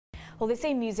Well, they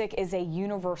say music is a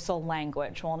universal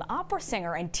language. Well, an opera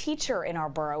singer and teacher in our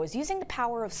borough is using the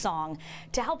power of song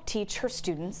to help teach her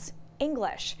students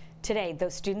English. Today,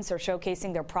 those students are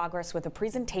showcasing their progress with a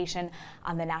presentation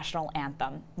on the National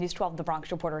Anthem. News 12 The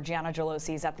Bronx reporter Gianna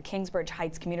Gelosi is at the Kingsbridge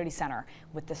Heights Community Center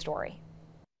with the story.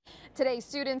 Today,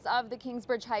 students of the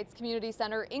Kingsbridge Heights Community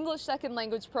Center English Second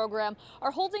Language program are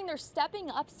holding their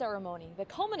Stepping Up ceremony, the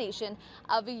culmination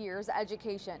of a year's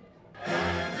education.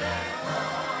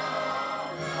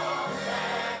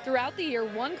 Throughout the year,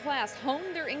 one class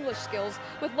honed their English skills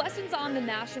with lessons on the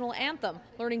National Anthem,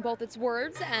 learning both its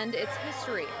words and its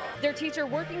history. Their teacher,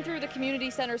 working through the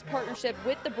community center's partnership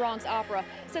with the Bronx Opera,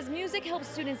 says music helps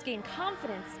students gain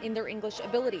confidence in their English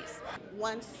abilities.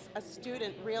 Once a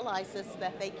student realizes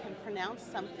that they can pronounce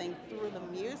something through the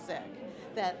music,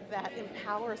 that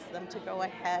empowers them to go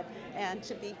ahead and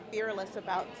to be fearless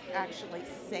about actually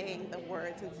saying the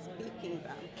words and speaking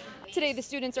them. Today, the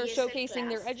students are showcasing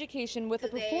their education with a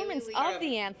performance of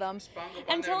the anthem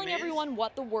and telling everyone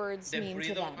what the words mean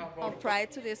to them.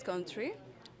 Pride to this country,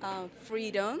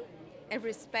 freedom, and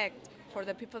respect for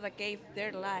the people that gave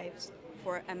their lives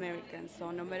for Americans.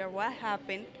 So no matter what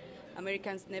happened,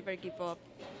 Americans never give up.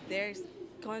 There's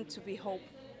going to be hope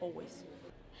always.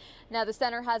 Now, the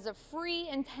center has a free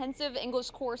intensive English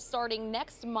course starting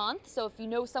next month. So if you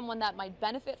know someone that might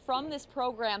benefit from this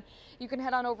program, you can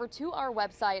head on over to our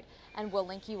website and we'll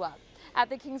link you up. At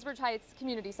the Kingsbridge Heights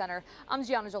Community Center, I'm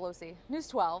Gianna Gelosi, News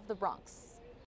 12, The Bronx.